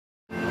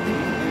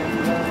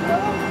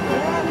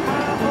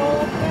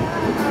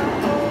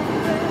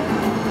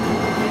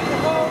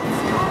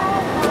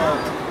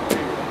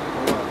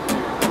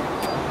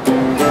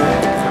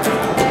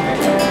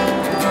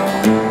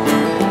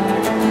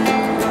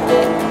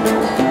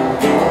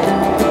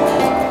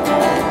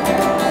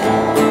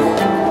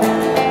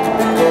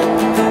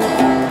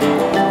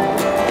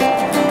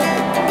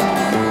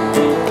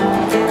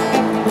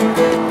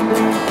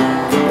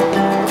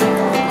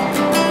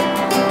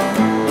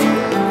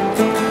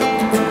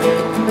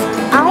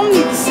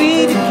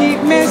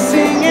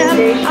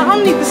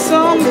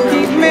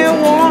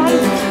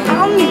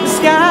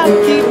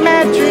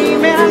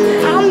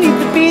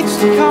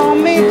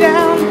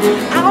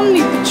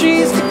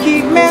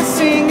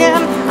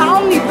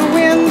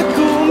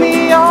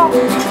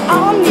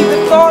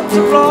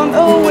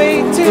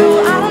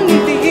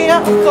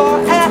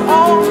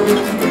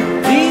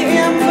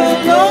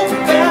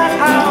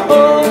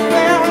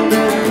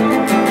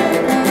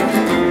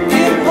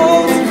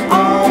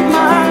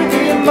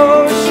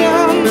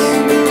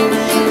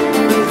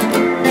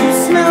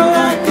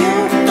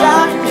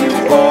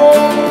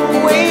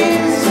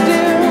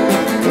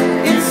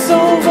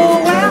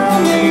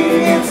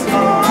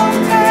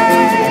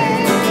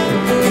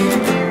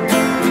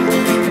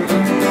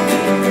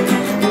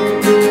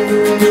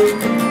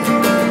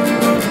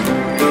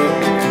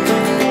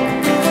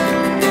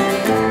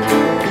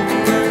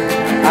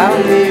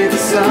I'll need the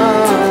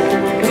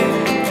sun.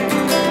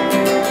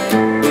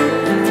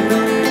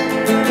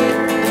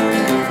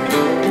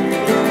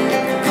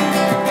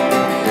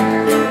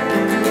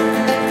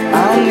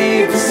 I'll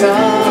need the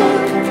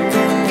sun.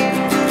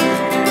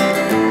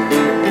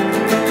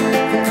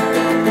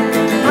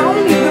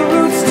 I'll need the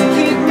roots to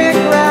keep me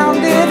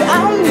grounded.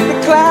 I'll need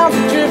the clouds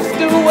to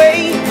drift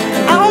away.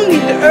 I'll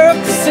need the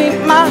earth to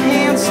sink my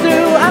hands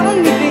through. I'll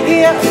need to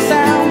hear a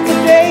sound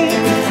today.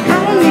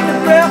 I'll need the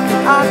breath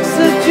of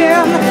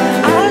oxygen.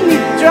 I'll need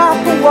a drop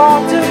of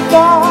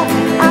waterfall.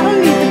 I'll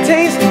need the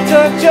taste and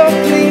touch of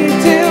clean.